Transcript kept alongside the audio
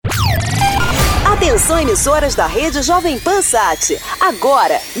Atenção, emissoras da rede Jovem Pan Sat.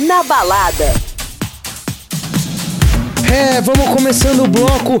 Agora, na Balada. Vamos começando o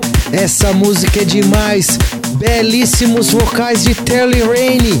bloco. Essa música é demais. Belíssimos vocais de Terry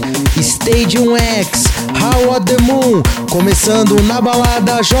Rainey, Stadium X, How at the Moon. Começando na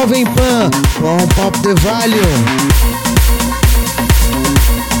Balada Jovem Pan. Pump up the volume.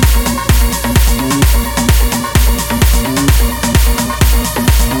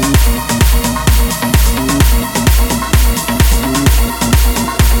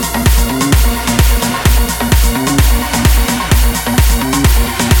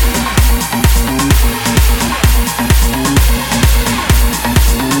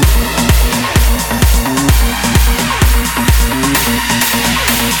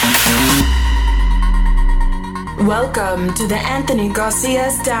 Welcome to the Anthony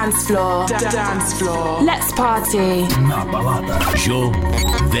Garcia's dance floor. Dance floor. Let's party. Na Balada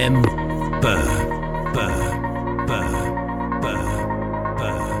Jovem Pan.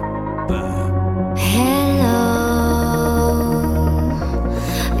 Hello,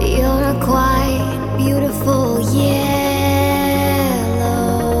 you're a quite beautiful yellow.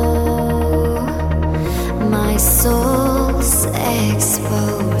 My soul's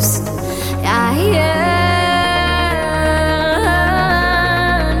exposed. I yearn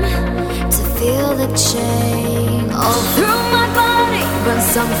to feel the chain all through my body, but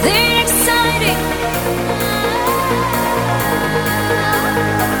something exciting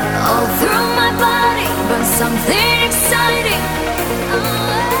all through my body, but something exciting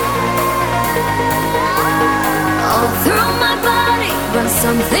all through my body, but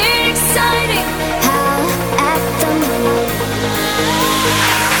something exciting. How at the moon.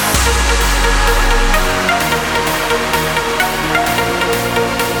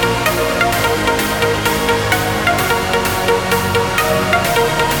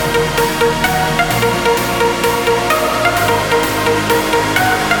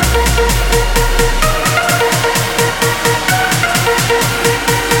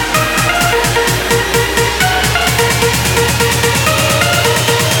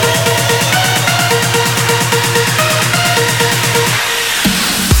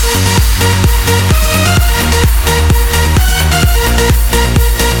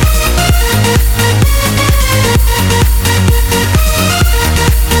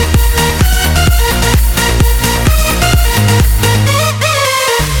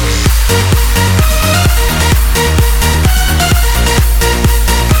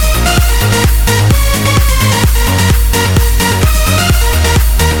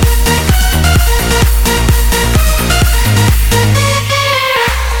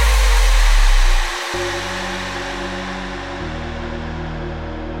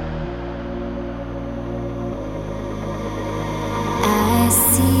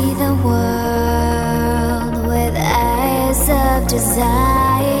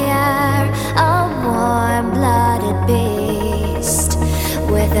 Desire, a warm-blooded beast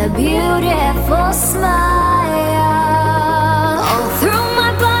with a beautiful smile all through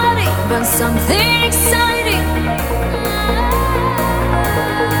my body, but something exciting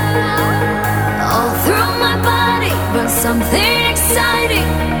all through my body, but something exciting.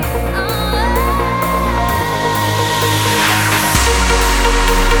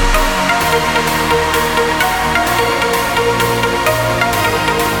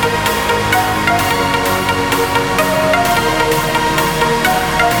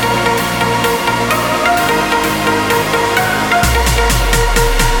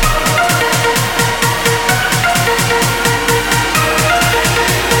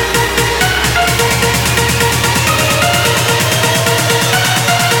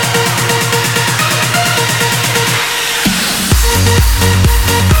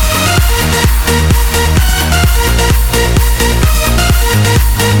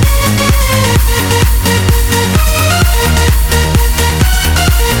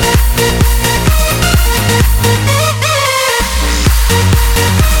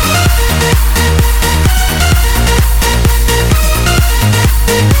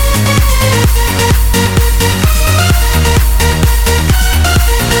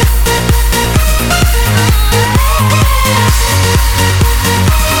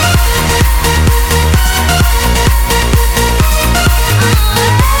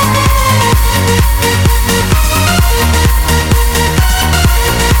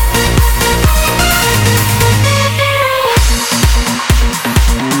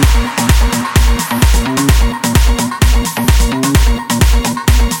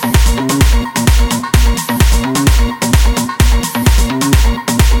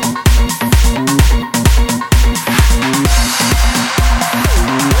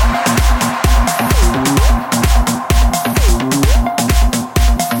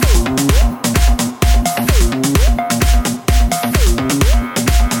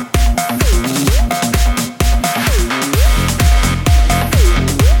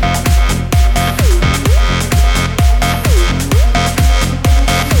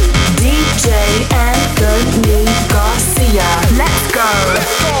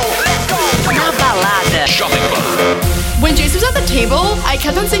 I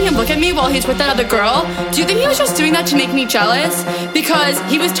kept on seeing him look at me while he's with that other girl. Do you think he was just doing that to make me jealous? Because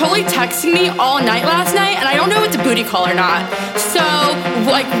he was totally texting me all night last night, and I don't know if it's a booty call or not. So,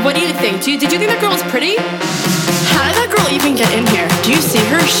 like, what do you think? Did you think that girl was pretty? How did that girl even get in here? Do you see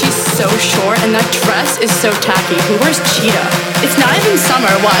her? She's so short, and that dress is so tacky. Who wears cheetah? It's not even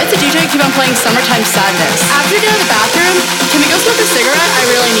summer. Why does the DJ keep on playing Summertime Sadness? After you get out of the bathroom, can we go smoke a cigarette? I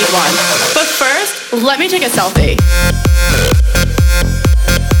really need one. But first, let me take a selfie.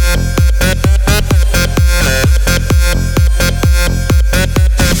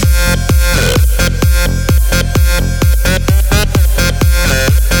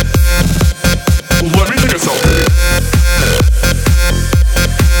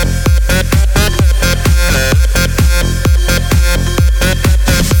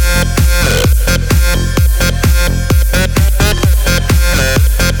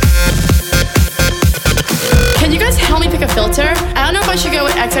 I should go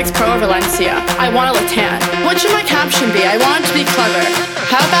with XX Pro or Valencia. I want a Latan. What should my caption be? I want it to be clever.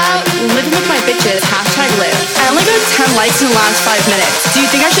 How about living with my bitches, #live. I only got 10 likes in the last 5 minutes. Do you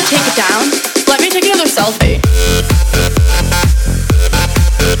think I should take it down? Let me take another selfie.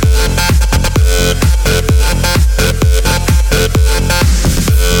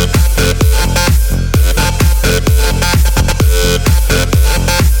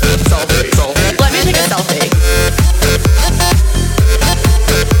 Let me take a selfie.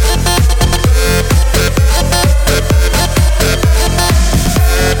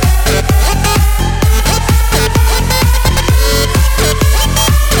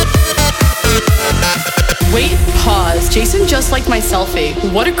 Wait, pause. Jason just liked my selfie.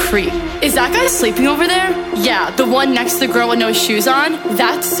 What a creep. Is that guy sleeping over there? Yeah, the one next to the girl with no shoes on?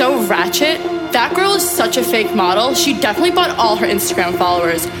 That's so ratchet. That girl is such a fake model. She definitely bought all her Instagram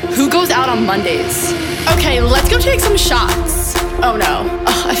followers. Who goes out on Mondays? Okay, let's go take some shots. Oh no.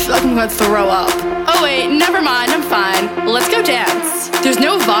 Ugh, I feel like I'm gonna throw up. Oh wait, never mind, I'm fine. Let's go dance. There's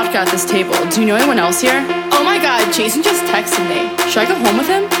no vodka at this table. Do you know anyone else here? Oh my god, Jason just texted me. Should I go home with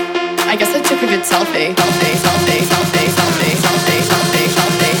him? I guess I took a good selfie. Selfie, selfie, selfie, selfie, selfie, selfie,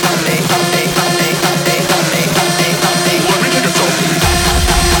 selfie, selfie, selfie, selfie, selfie, selfie, selfie, selfie.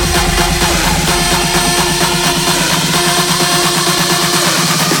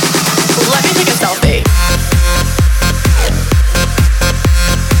 Let me take a selfie.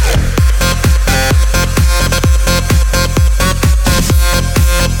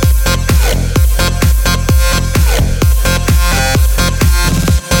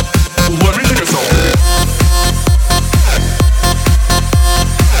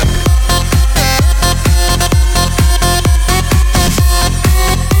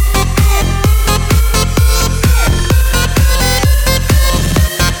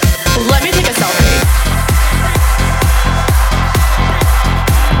 Let me take a selfie.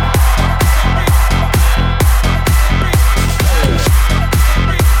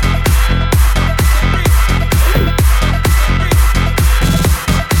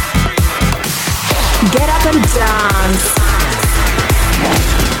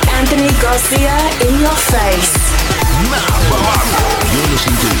 Garcia in your face. You're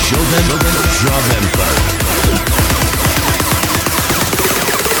listening to Jovem Pan.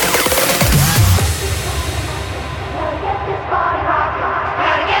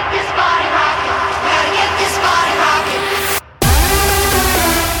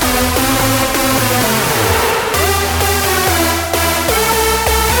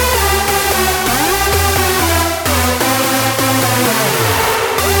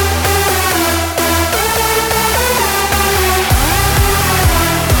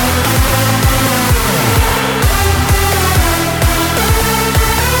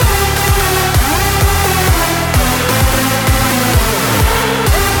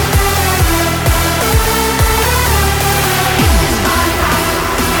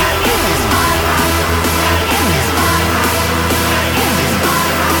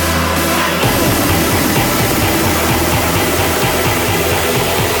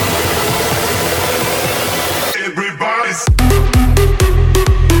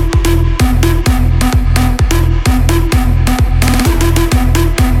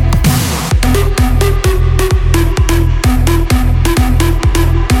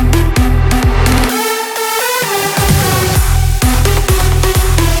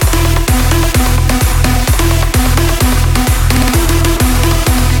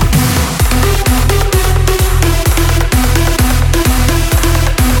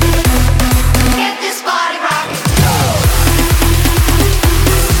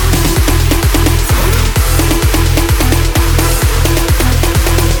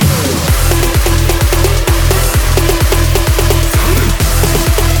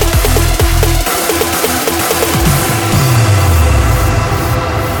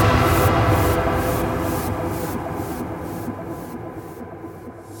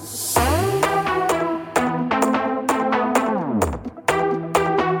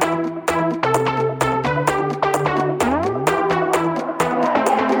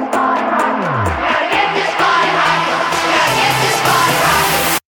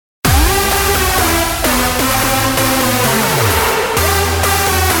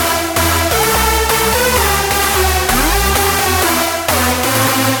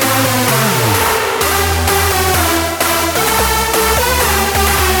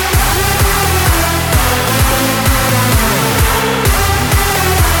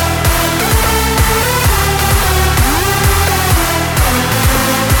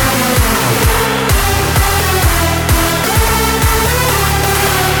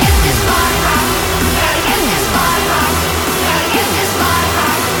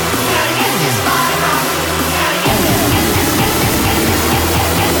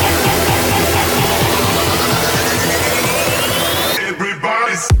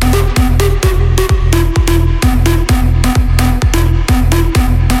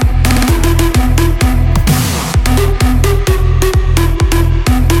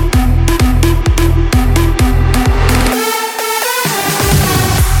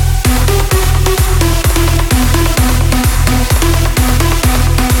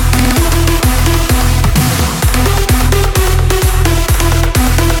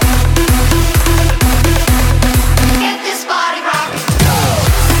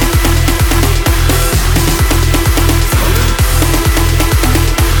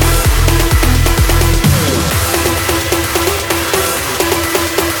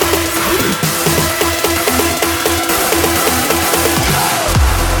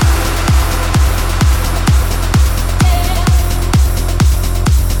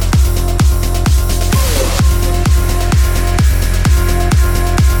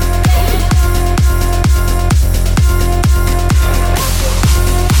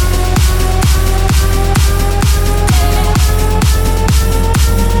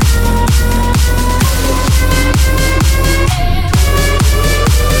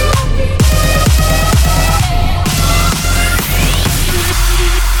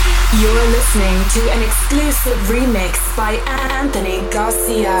 to an exclusive remix by Anthony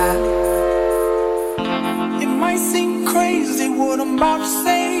Garcia. It might seem crazy what I'm about to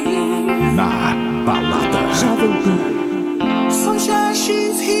say. Na Balada. Sunshine,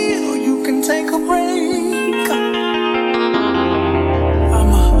 she's here, you can take a break.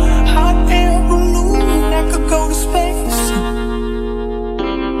 I'm a hot air balloon that could go to space.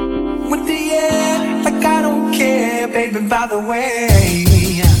 With the air, like I don't care, baby, by the way.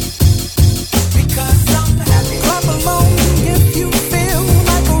 Because I'm happy. Clap along if you feel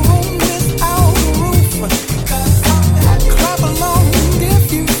like a room without a roof. Because I'm happy. Clap along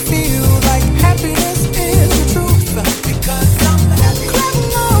if you feel like happiness is the truth. Because I'm happy. Clap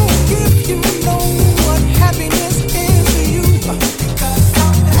along if you know what happiness is to you. Because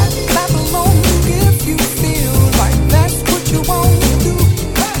I'm happy. Clap along if you feel like that's what you want to do.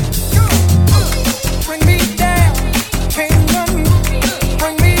 Bring me down, can't run.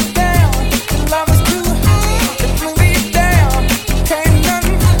 Bring me down, love is too high. Bring me down, can't run.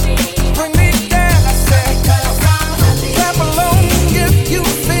 Bring me down, I said. Clap along if you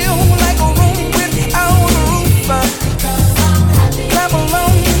feel like a room without a roof. Clap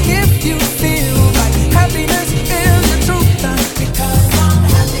along if you feel like happiness is the truth.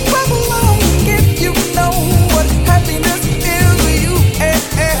 Clap along if you know what happiness is to you.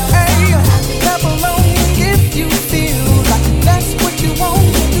 Clap along if you feel like that's what you want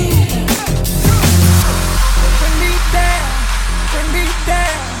to do. Bring me down, bring me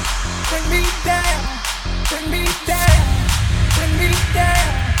down, bring me down, bring me down, bring me down,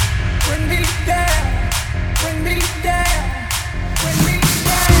 bring me down, bring me down, bring me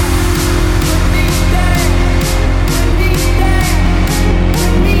down, bring me down,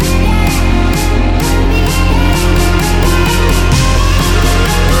 bring me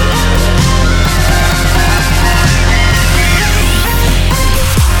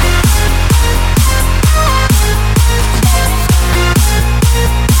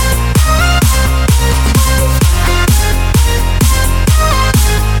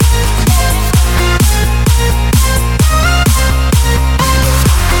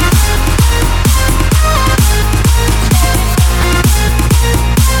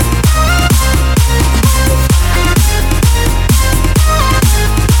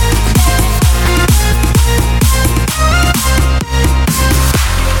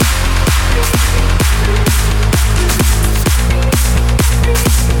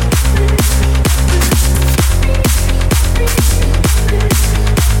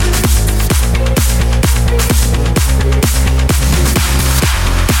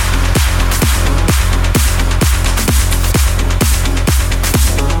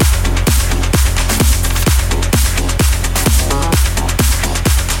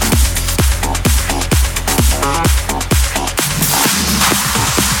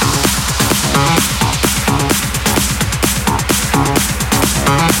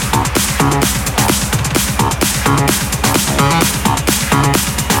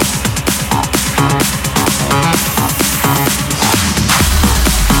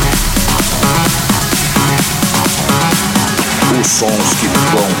Os sons que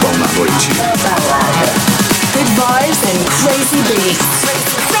bombam na noite. Balada. Good vibes and crazy beats.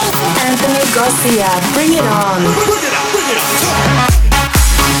 Anthony Garcia, bring it on.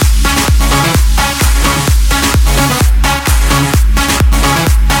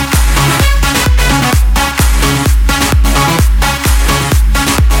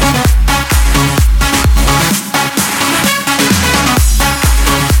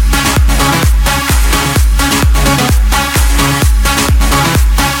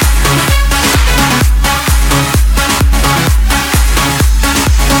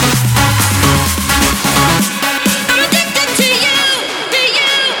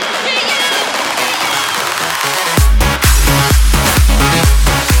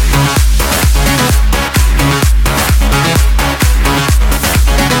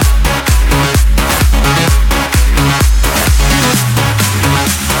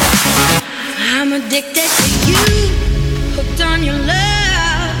 I'm addicted to you, hooked on your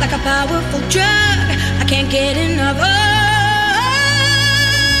love like a powerful drug. I can't get enough of.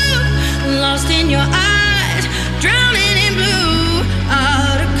 Lost in your eyes, drowning in blue,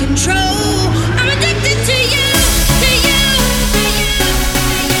 out of control. I'm addicted to you, to you, to you,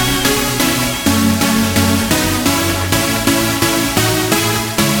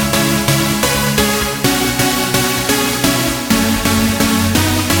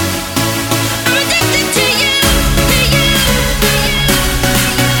 I'm addicted to you, to you, to you.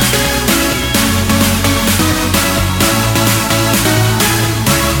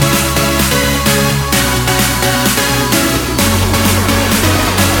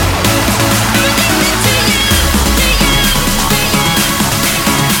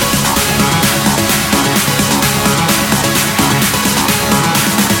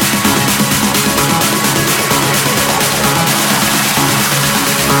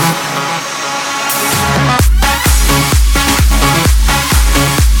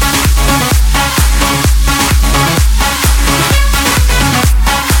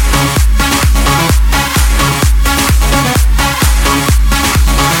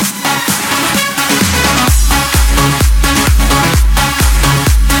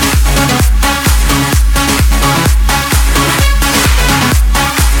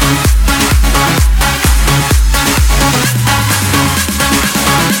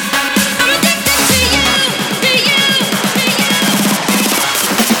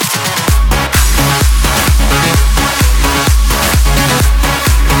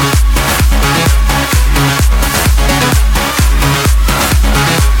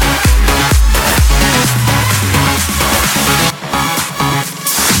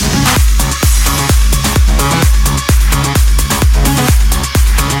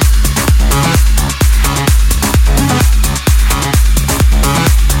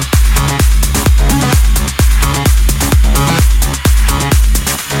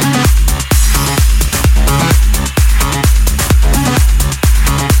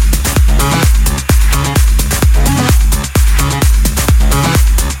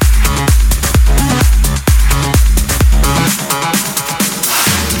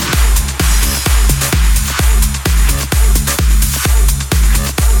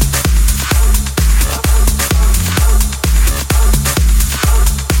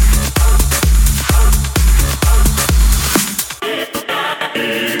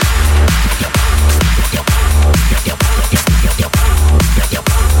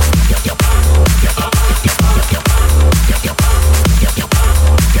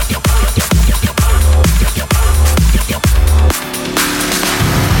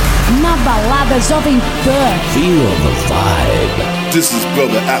 na Balada Jovem Pan. Feel the vibe. This is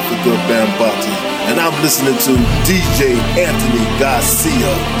Brother Africa Bambati, and I'm listening to DJ Anthony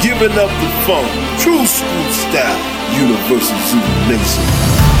Garcia, giving up the funk, true school style, Universal Zulu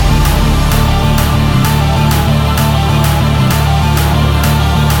Nation.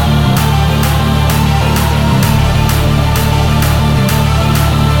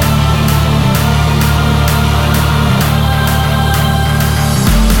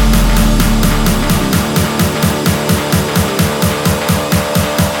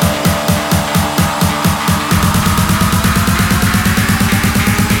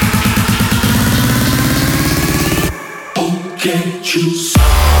 Can't you see?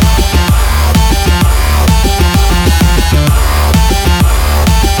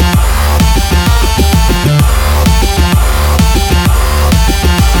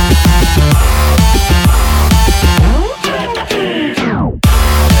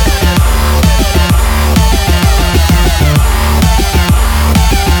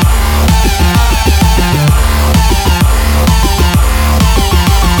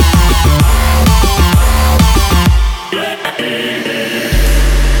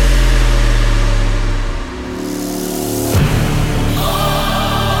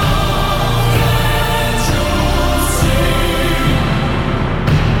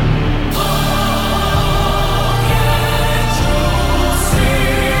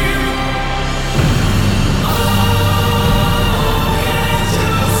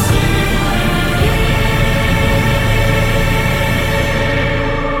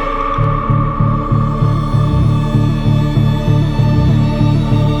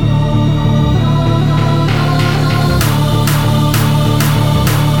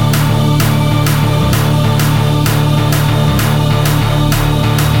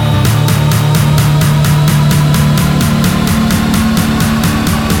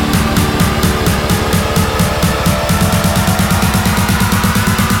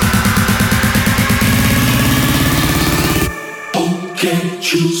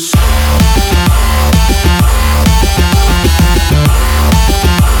 Can't you see?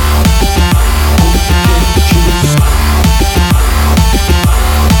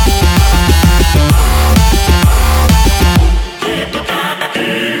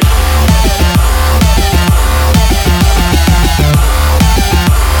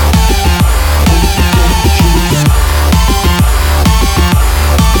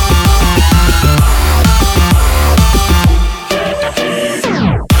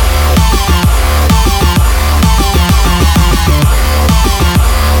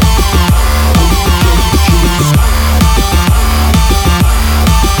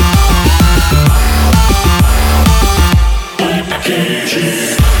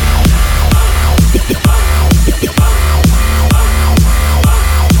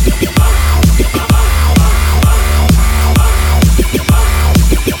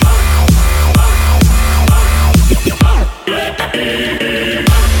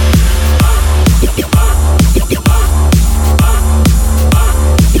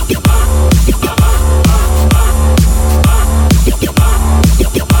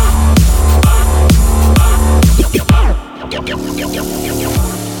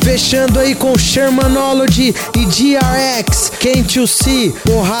 Fechando aí com Shermanology e DRX, Can't You See,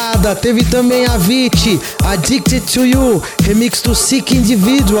 porrada. Teve também a Avicii, Addicted to You, remix do Sick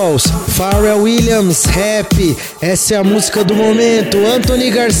Individuals, Pharrell Williams, Rap. Essa é a música do momento. Anthony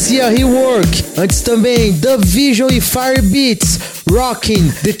Garcia, Rework. Antes também The Vision e Fire Beats,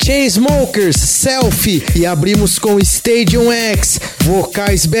 Rockin', The Chainsmokers, Selfie. E abrimos com Stadium X,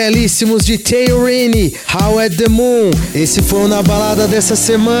 vocais belíssimos de Taylor, How at the Moon. Esse foi o Na Balada dessa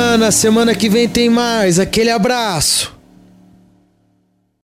semana. Semana que vem tem mais. Aquele abraço.